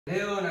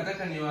Leo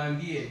nataka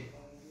niwaambie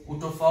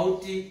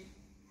utofauti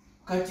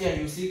kati ya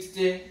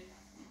U60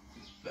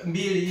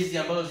 mbili hizi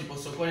ambazo zipo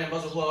sokoni,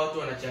 ambazo huwa watu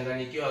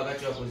wanachanganyikiwa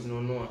wakati wa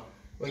kuzinunua.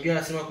 Wengine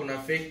wanasema kuna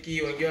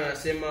fake, wengine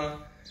wanasema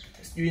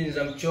sijui ni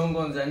za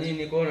mchongo za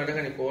nini. Kwa hiyo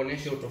nataka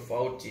nikuoneshe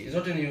utofauti.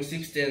 Zote ni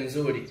U60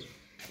 nzuri,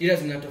 ila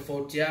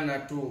zinatofautiana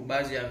tu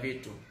baadhi ya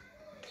vitu.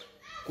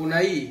 Kuna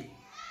hii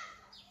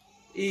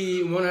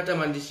umeona hata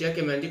maandishi yake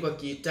yameandikwa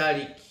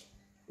ki-ITALIC.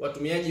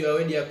 Watumiaji wa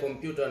Word ya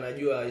kompyuta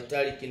wanajua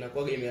ITALIC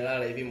inakuwa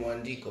imelala hivi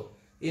mwandiko.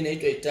 Hii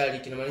inaitwa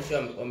ITALIC, inamaanisha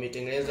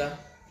wametengeneza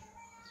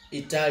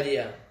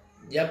Italia,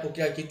 japo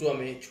kila kitu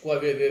wamechukua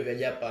vile vile vya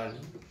Japan.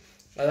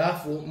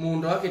 Alafu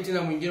muundo wake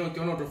tena mwingine,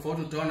 ukiona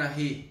tofauti utaona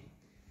hii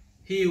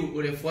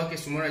urefu wake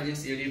umeona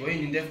jinsi ilivyo. Hii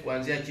ni ndefu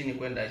kuanzia chini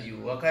kwenda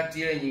juu, wakati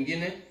ile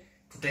nyingine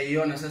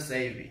tutaiona sasa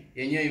hivi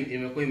yenyewe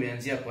imekuwa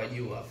imeanzia kwa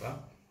juu hapa.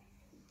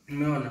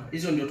 Umeona?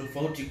 Hizo ndio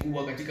tofauti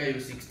kubwa katika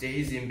U60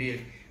 hizi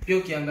mbili. Pia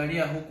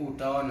ukiangalia huku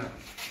utaona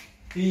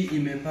hii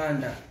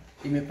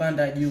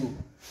imepanda juu,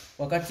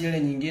 wakati ile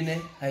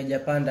nyingine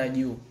haijapanda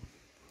juu.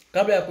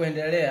 Kabla ya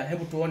kuendelea,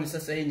 hebu tuone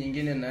sasa hii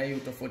nyingine na hii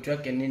utofauti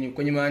wake nini.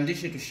 Kwenye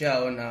maandishi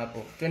tushaona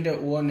hapo. Twende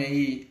uone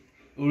hii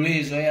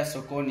ulizoea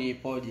sokoni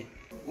ipoje.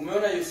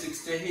 Umeona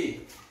U60 hii?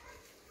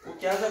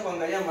 Ukianza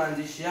kuangalia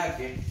maandishi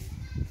yake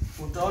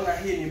utaona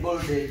hii ni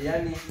bolded,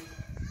 yani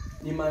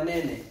ni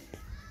manene.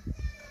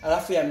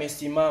 Alafu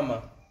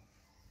yamesimama.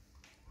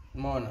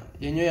 Umeona?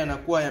 Yenyewe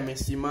yanakuwa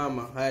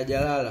yamesimama,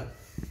 hayajalala.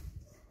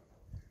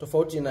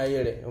 Tofauti na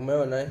ile.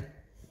 Umeona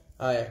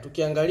Haya,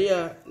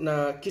 tukiangalia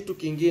na kitu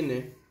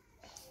kingine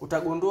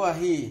utagundua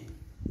hii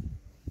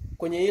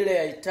kwenye ile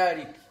ya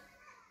ITALIC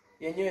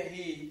yenyewe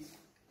hii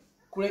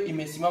kule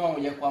imesimama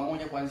moja kwa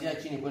moja kuanzia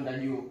chini kwenda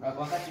juu, na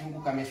wakati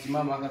huku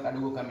kamesimama haka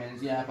kadogo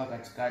kameanzia hapa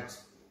katikati.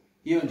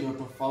 Hiyo ndio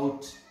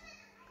tofauti.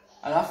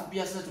 Alafu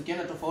pia sasa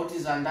tukienda tofauti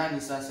za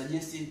ndani sasa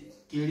jinsi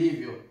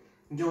kilivyo,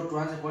 ndio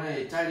tuanze kuona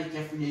ITALIC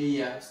afu hii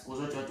ya siku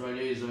zote watu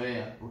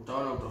walioizoea,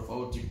 utaona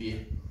utofauti pia.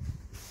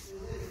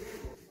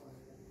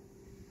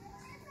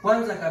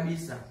 Kwanza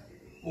kabisa,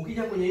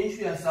 ukija kwenye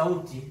issue ya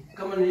sauti,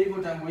 kama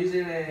nilivyotanguliza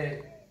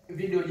ile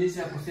video jinsi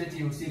ya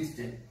kuseti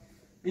U60.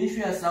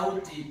 Issue ya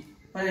sauti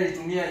pale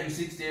nilitumia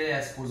U60 ile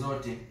ya siku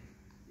zote.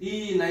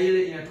 Hii na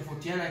ile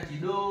inatofautiana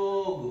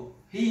kidogo.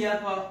 Hii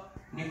hapa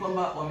ni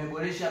kwamba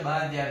wameboresha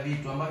baadhi ya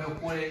vitu ambavyo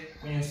kule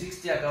kwenye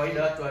U60 ya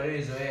kawaida watu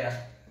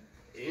walioizoea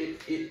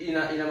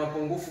ina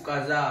mapungufu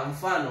kadhaa.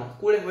 Mfano,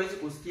 kule huwezi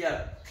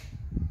kusikia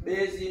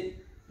bezi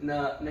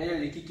na ile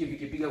likiki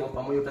vikipiga kwa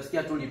pamoja,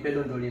 utasikia tu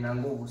lipedo ndio lina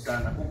nguvu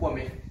sana. Huko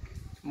wame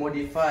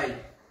modify,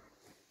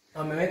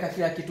 wameweka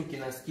kila kitu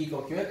kinasikika.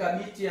 Ukiweka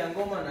beat ya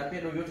ngoma na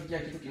pedo vyote, kila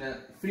kitu kina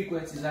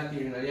frequency zake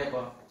vinalia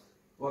kwa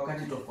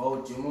wakati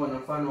tofauti. Umeona?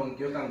 Mfano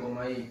mkiweka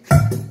ngoma hii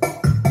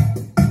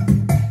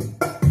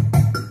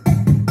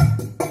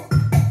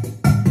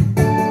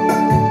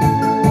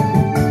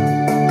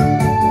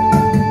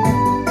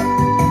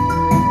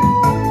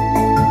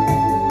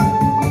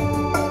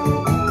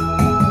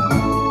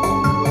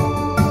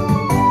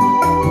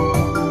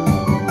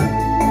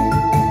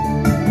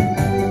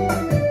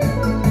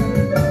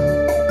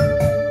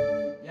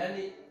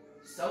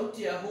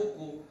sauti ya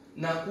huku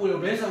na kule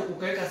unaweza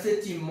ukaweka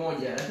seti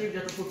moja, lakini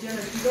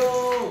vitatofautiana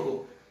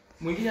kidogo.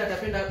 Mwingine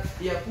atapenda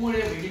ya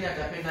kule, mwingine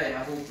atapenda ya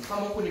huku.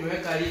 Kama huku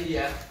nimeweka lead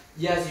ya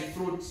jazz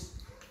fruit,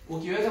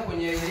 ukiweka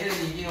kwenye ile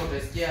nyingine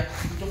utasikia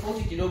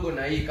tofauti kidogo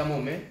na hii kama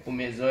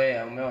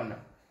umezoea. Umeona?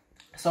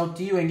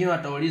 Sauti hii wengine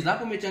watauliza,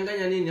 hapo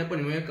umechanganya nini? Hapo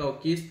nimeweka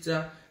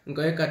orchestra,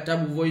 nikaweka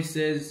tab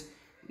voices,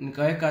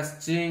 nikaweka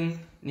string,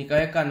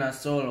 nikaweka na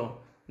solo,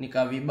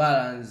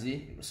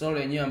 nikavibalance solo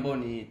yenyewe ambayo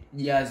ni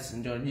jazz,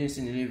 ndio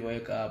jinsi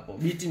nilivyoweka hapo.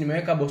 Beat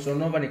nimeweka bossa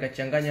nova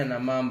nikachanganya na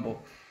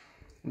mambo,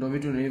 ndio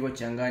vitu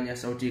nilivyochanganya,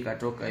 sauti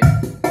ikatoka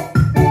hivi.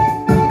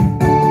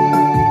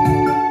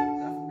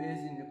 Alafu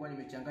base nilikuwa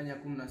nimechanganya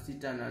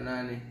 16 na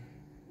 8,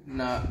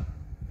 na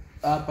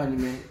hapa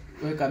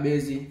nimeweka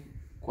base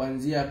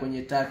kuanzia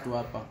kwenye 3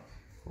 hapa.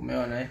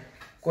 Umeona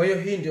Kwa hiyo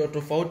hii ndio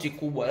tofauti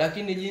kubwa,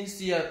 lakini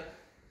jinsi ya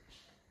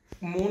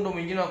muundo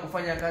mwingine wa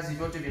kufanya kazi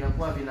vyote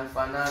vinakuwa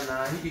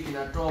vinafanana. Hiki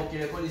kinatoa,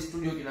 ukirekodi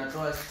studio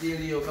kinatoa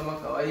stereo kama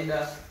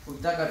kawaida.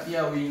 Ukitaka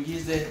pia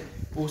uingize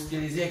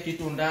usikilizie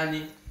kitu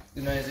ndani,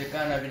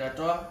 inawezekana,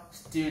 vinatoa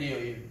stereo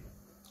hivi.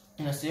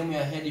 Ina sehemu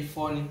ya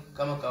headphone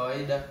kama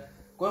kawaida.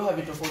 Kwa hiyo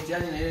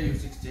havitofautiani na ile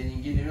U60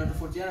 nyingine.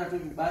 Vinatofautiana tu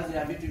baadhi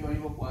ya vitu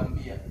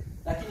nilivyokuambia.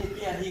 Lakini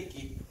pia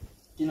hiki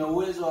kina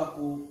uwezo wa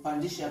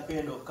kupandisha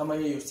pedo kama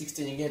ile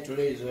U60 nyingine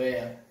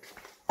tulioizoea.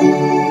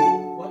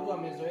 Watu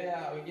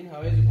wamezoea, wengine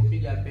hawezi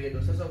kupiga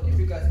pedo. Sasa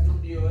ukifika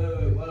studio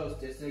wewe wala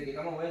usiteseke.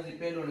 Kama huwezi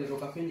pedo unaweza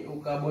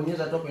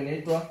ukabonyeza top,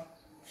 inaitwa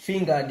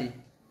fingered.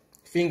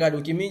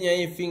 Ukiminya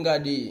hii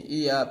fingered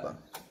hii hapa,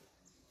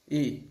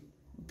 hii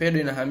pedo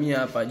inahamia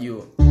hapa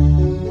juu.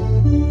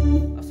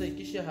 Sasa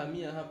ikisha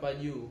hamia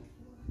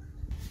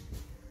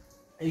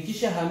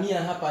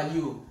hapa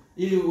juu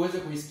ili uweze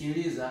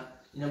kuisikiliza,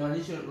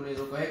 inamaanisha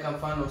unaweza kuweka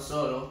mfano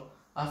solo,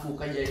 afu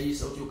ukaja hii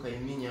sauti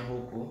ukaiminya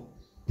huku.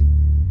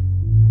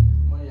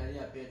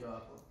 Pedo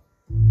hapo.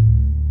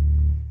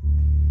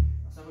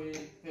 Sasa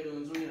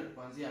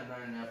kuanzia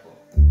 8 hapo.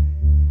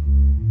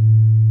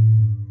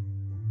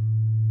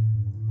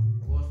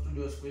 Kwa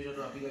studio siku hizo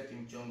tunapiga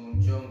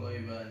kimchongo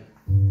hivyo yani.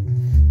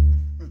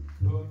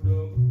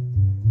 Dodo.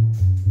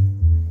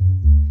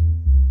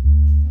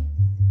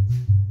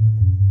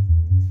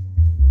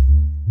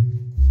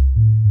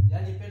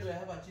 Yaani pedo ya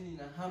hapa chini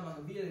na hama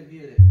vile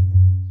vile.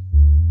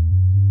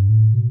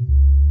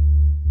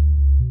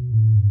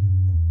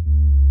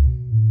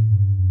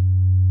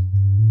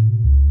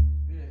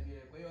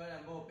 Kwa hiyo wale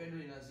ambao pedo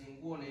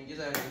inazingua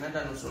unaingiza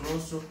kinanda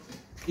nusu,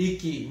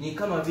 hiki ni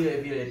kama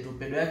vile tu,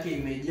 pedo yake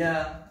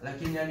imejaa,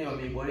 lakini yani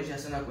wameiboresha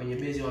sana kwenye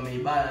bezi,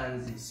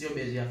 wameibalance, sio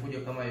bezi ya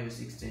fujo kama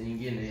U60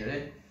 nyingine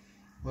ile.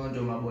 Kwa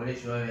ndio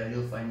maboresho hayo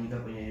yaliyofanyika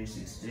kwenye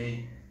U60.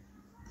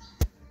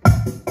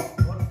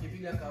 Kwa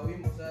tukipiga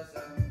kawimbo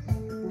sasa,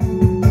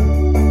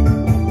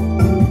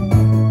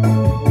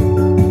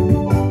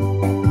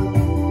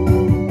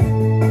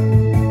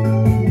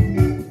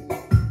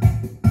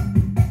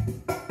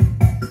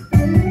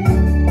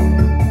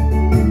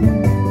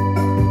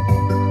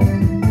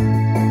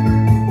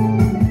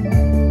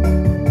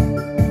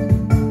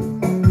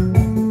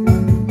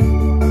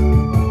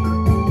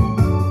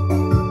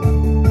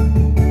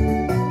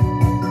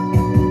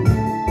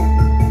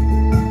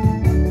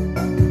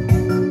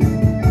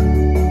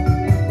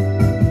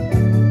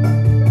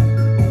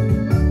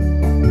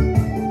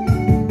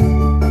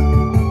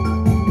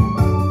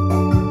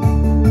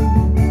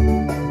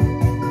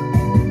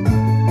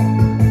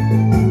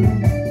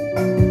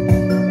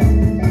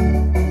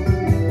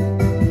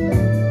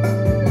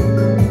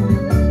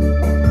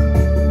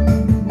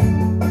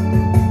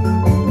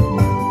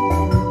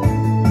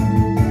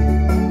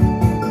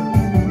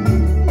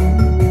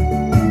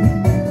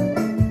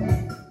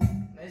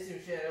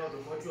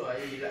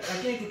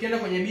 lakini tukienda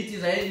kwenye biti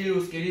zaidi ili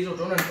usikilize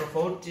utaona ni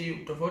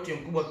tofauti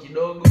mkubwa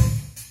kidogo.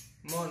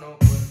 Umeona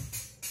huko?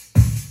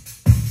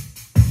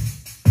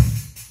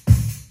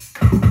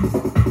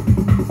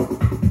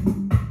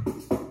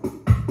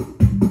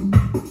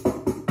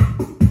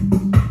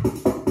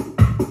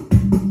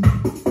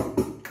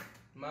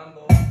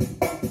 Mambo.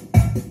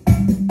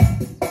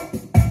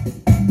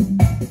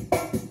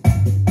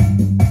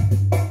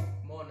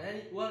 Umeona?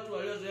 Yaani watu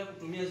waliozoea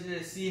kutumia zile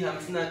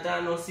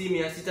C55,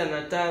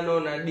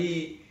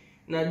 C605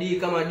 na D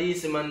kama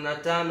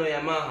D85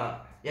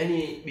 Yamaha,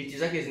 yani biti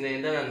zake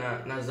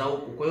zinaendana na za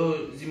huku, kwa hiyo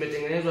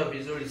zimetengenezwa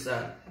vizuri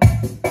sana.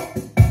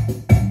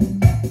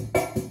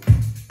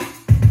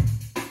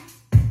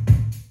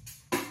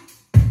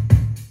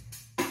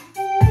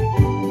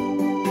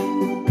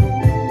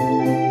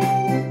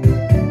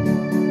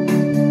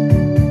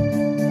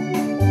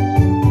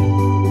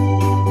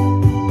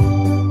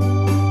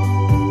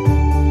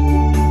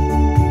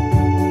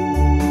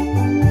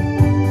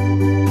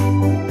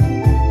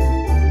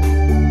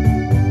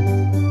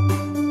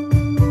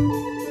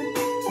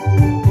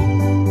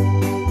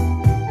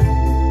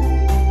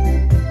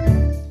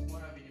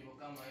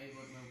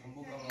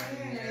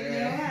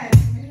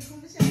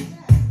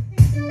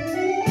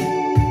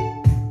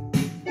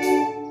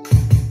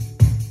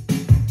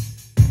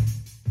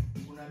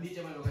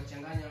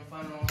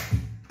 Mfano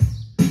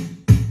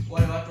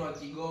wale watu wa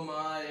Kigoma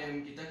wale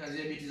mkitaka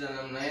zile biti za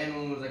namna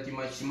yenu za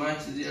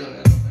kimachimachi zile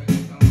unaweza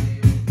kufanya kama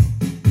hiyo.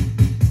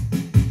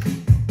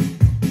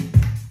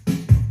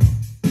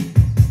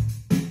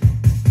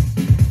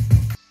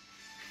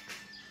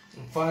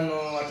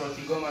 Mfano watu wa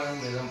Kigoma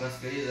mnaweza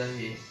mkasikiliza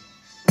hii.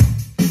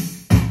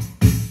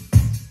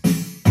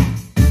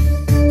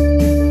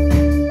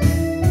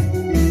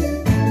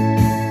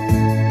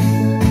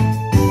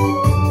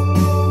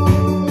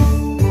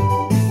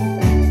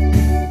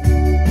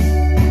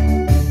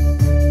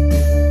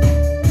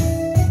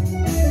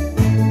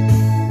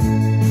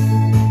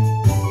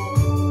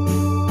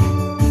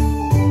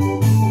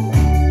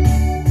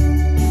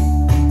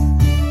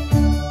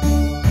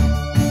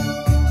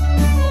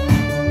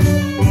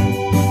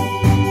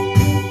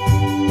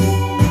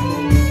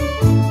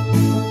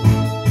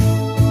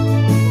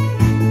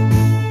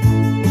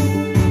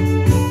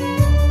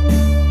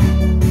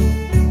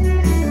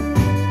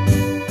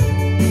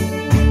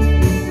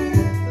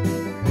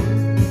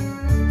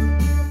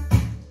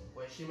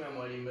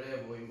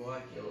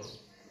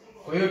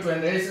 Kwa hiyo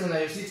tuendelee sasa na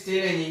U60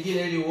 ile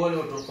nyingine ili uone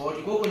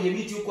utofauti. Kwa hiyo kwenye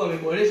biti huko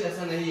wameboresha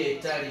sana hii ya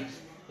ITALIC.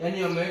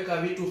 Yaani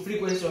wameweka vitu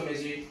frequency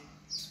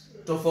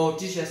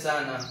wamezitofautisha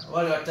sana.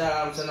 Wale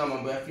wataalamu sana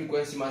mambo ya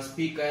frequency,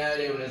 maspika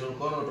yale unaweza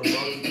kuona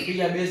tofauti.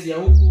 Ukipiga bass ya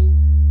huku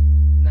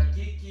na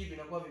kiki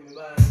vinakuwa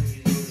vimebalance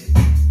vizuri.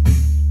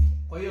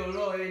 Kwa hiyo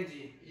low end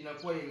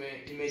inakuwa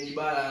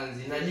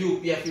imejibalance na juu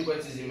pia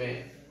frequency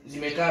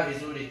zimekaa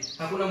vizuri.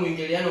 Hakuna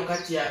mwingiliano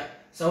kati ya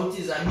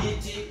sauti za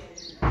biti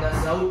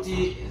na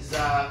sauti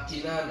za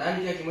kinanda. Yaani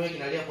kila kimoja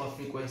kinalia kwa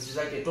frequency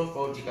zake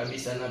tofauti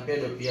kabisa na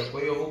pedo pia.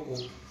 Kwa hiyo huku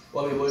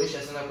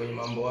wameboresha sana kwenye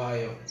mambo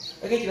hayo.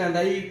 Lakini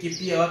kinanda hiki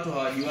pia watu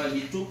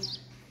hawajuagi tu.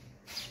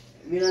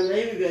 Vinanda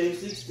hivi vya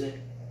U60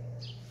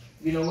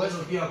 vina uwezo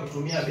pia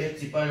kutumia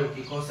beti pale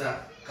ukikosa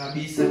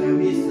kabisa.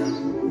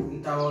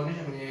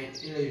 Nitawaonyesha kwenye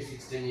ile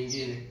U60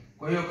 nyingine.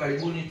 Kwa hiyo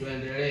karibuni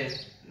tuendelee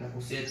na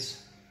kuseti.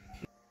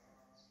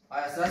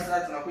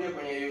 Sasa tunakuja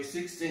kwenye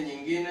U60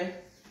 nyingine,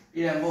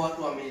 ile ambayo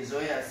watu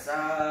wameizoea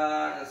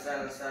sana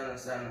sana sana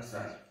sana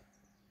sana.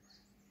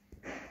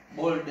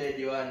 Bolded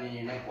yani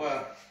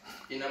inakuwa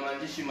ina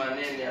maandishi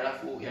manene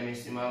alafu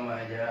yamesimama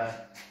hajalala.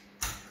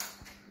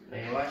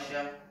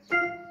 Naiwasha.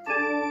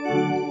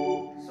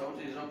 Sauti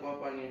zilizopo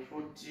hapa ni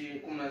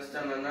futi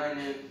 16.8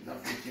 na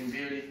futi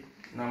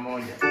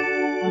 2.1.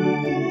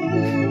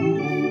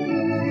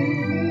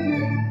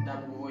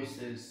 Double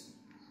voices.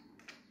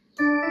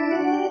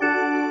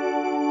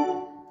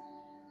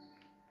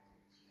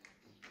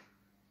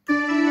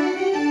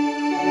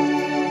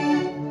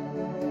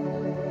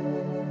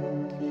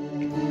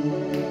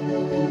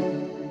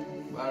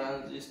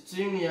 Balance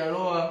string ya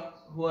lower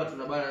huwa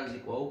tuna balance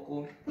kwa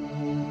huku.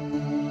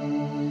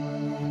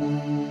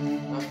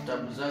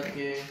 Tab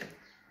zake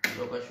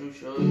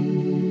tukashusha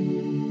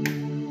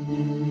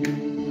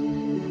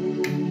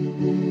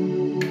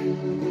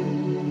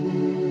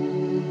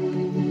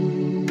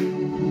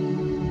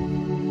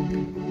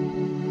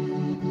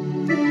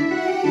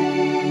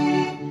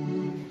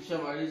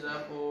shamaliza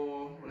hapo.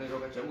 Unaweza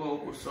kuchagua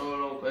huku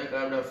solo ukaweka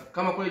labda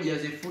kama kule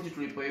jazi futi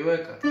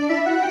tulipoiweka,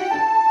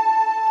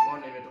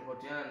 mbona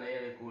imetofautiana na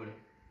ile kule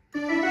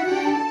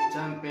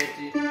trumpet.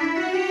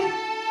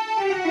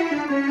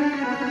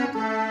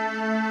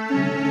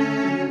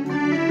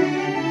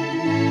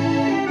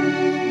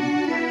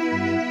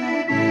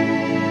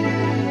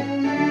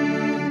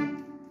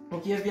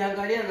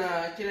 Ukiangalia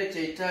na kile cha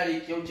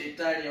ITALIC au cha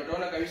Italia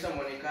utaona kabisa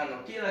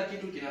muonekano kila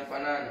kitu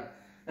kinafanana,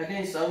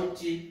 lakini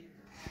sauti,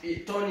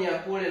 toni ya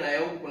kule na ya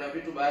huku kuna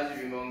vitu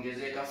baadhi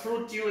vimeongezeka.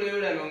 Fruit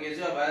yule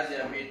ameongezewa baadhi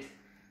ya vitu,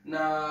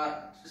 na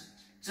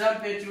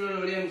trumpet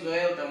yule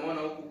mzoea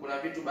utamwona huku kuna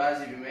vitu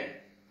baadhi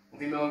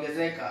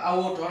vimeongezeka,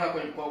 au utaona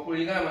kwa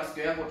kulingana na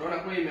masikio yako utaona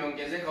kule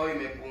imeongezeka au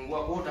imepungua.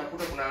 Kwa hiyo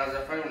utakuta kuna ladha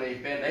fulani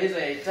unaipenda, hizo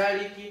ya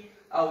ITALIC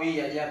au hii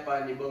ya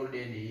Japan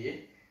bolded hii.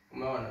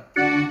 Umeona?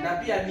 Na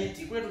pia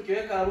biti kule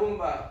tukiweka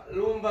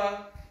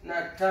rumba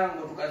na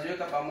tango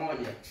tukaziweka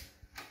pamoja,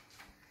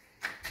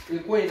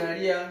 ilikuwa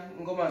inalia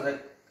ngoma za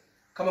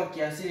kama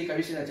kiasili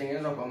kabisa,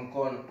 inatengenezwa kwa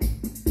mkono.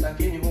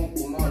 Lakini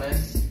huku umeona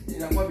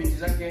inakuwa biti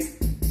zake,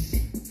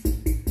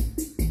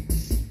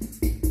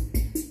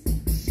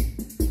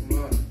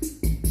 umeona?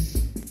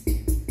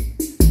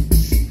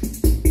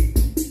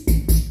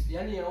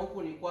 Yaani ya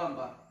huku ni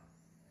kwamba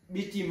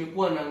biti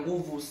imekuwa na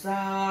nguvu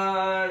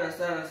sana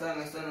sana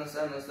sana sana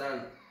sana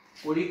sana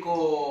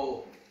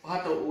kuliko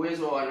hata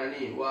uwezo wa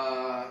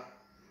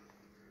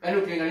yaani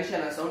ukilinganisha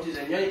na sauti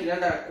zenyewe. Yaani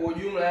kinaenda kwa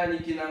ujumla, yaani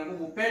kina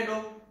nguvu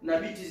pendo na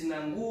biti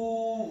zina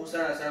nguvu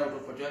sana sana,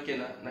 utofauti wake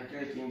na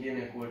kile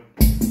kingine kule.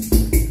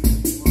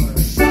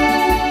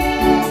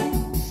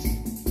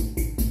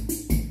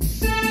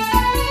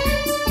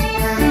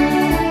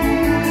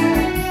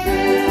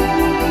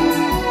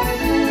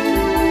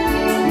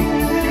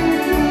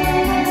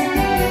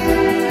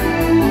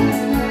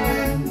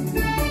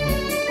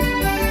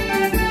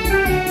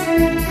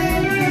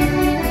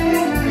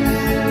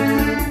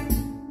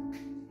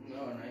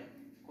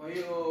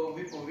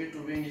 Vitu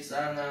vingi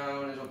sana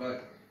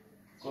unaweza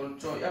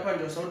control. Hapa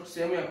ndio sauti,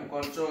 sehemu ya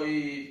kucontrol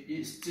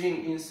hii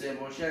string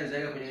ensemble.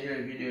 Nishalizaweka kwenye ile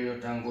video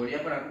iliyotangulia.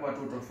 Hapa nakupa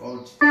tu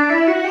tofauti.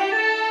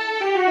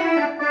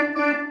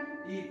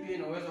 Hii pia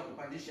ina uwezo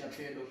kupandisha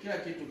pedo. Kila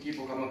kitu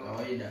kipo kama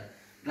kawaida.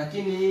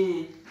 Lakini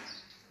hii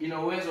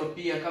ina uwezo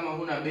pia kama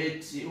huna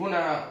beti,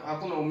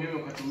 hakuna umeme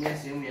ukatumia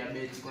sehemu ya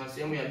beti. Kuna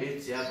sehemu ya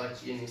beti hapa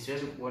chini.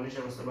 Siwezi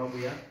kuonyesha kwa sababu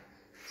ya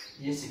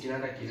jinsi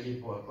kinanda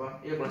kilipo hapa.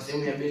 Ile kuna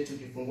sehemu ya beti,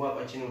 ukifungua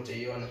hapa chini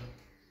utaiona.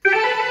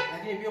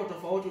 Lakini pia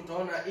utofauti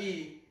utaona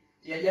hii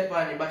ya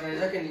Japan button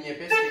zake ni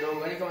nyepesi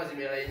kidogo, yani kama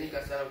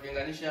zimelainika sana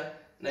ukilinganisha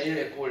na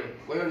ile kule.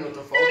 Kwa hiyo ni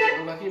utofauti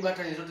kidogo, lakini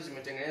button zote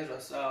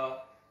zimetengenezwa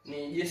sawa.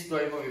 Ni jinsi tu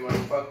hivyo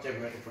vimanufacture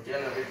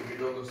vimetofautiana vitu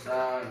vidogo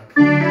sana.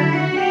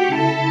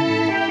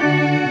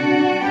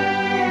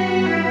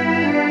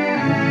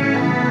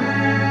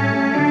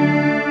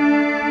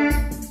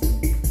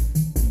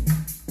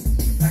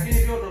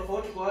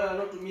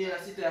 Na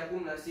 6 ya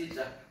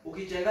 16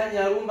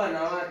 ukichanganya rumba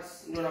na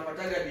watts ndio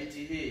unapataga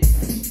biti hii.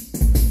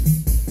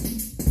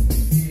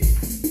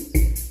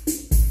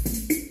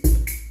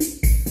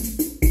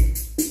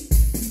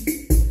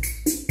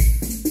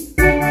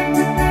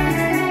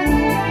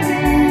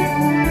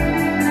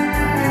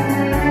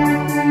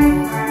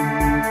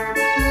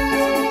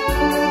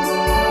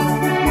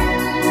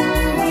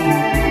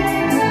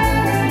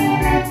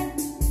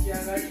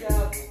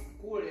 Ukiangalia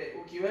kule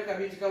ukiweka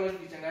biti kama hiyo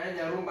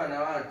ukichanganya rumba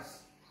na watts,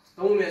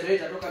 kama umezoea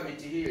itatoka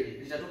biti hili,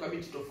 litatoka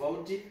biti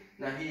tofauti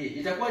na hii.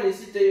 Itakuwa ni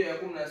 6 hiyo ya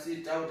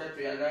 16 au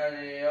 3 ya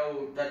 8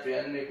 au 3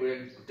 ya 4 kule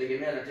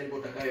kutegemea na tempo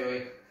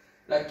utakayoweka.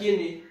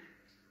 Lakini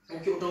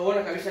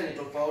utaona kabisa ni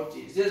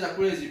tofauti. Zile za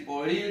kule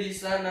zipo lili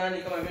sana,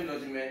 yani kama vile ndo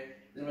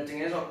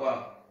zimetengenezwa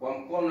kwa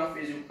mkono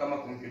na hizi kama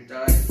kompyuta.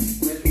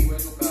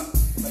 Huwezi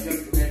ukajua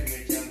vitu gani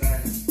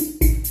vimechanganya.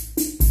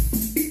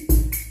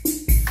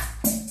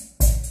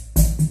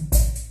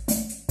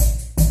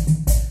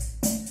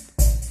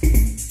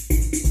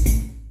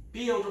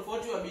 Pia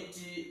utofauti wa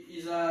biti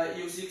za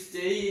U60 U60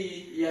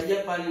 hii ya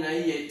Japan na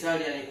hii ya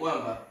Italia ni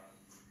kwamba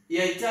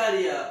ya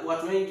Italia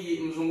watu wengi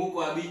mzunguko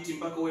wa biti,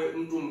 mpaka uwe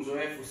mtu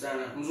mzoefu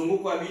sana,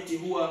 mzunguko wa biti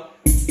huwa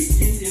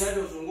jinsi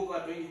inavyozunguka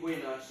watu wengi huwa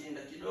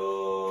inawashinda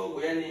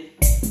kidogo, yani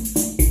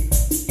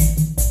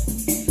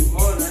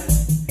umeona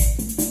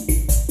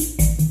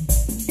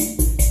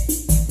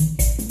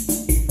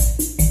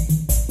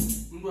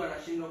mtu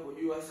anashindwa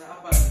kujua sasa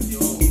hapa ndio.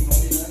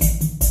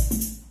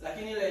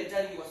 Lakini ile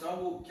Italic kwa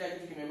sababu kila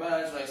kitu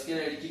kimebalance,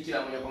 unasikia ile kiki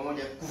la moja kwa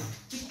moja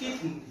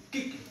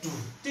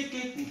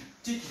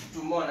tiki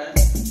tumeona.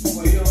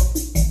 Kwa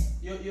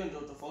hiyo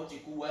ndio tofauti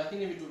kubwa,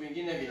 lakini vitu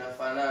vingine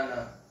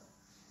vinafanana.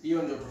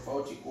 Hiyo ndio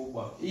tofauti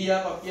kubwa. Hii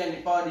hapa pia ni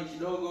powered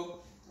kidogo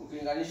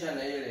ukilinganisha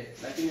na ile,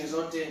 lakini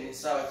zote ni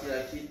sawa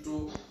kila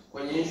kitu.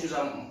 Kwenye issue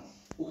za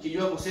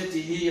ukijua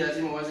kuseti hii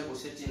lazima uanze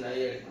kuseti na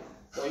ile.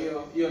 Kwa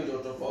hiyo ndio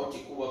tofauti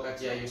kubwa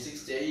kati ya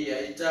U60 hii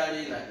ya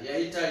Italy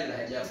na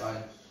ya Japan.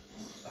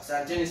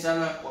 Asanteni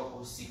sana kwa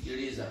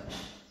kusikiliza.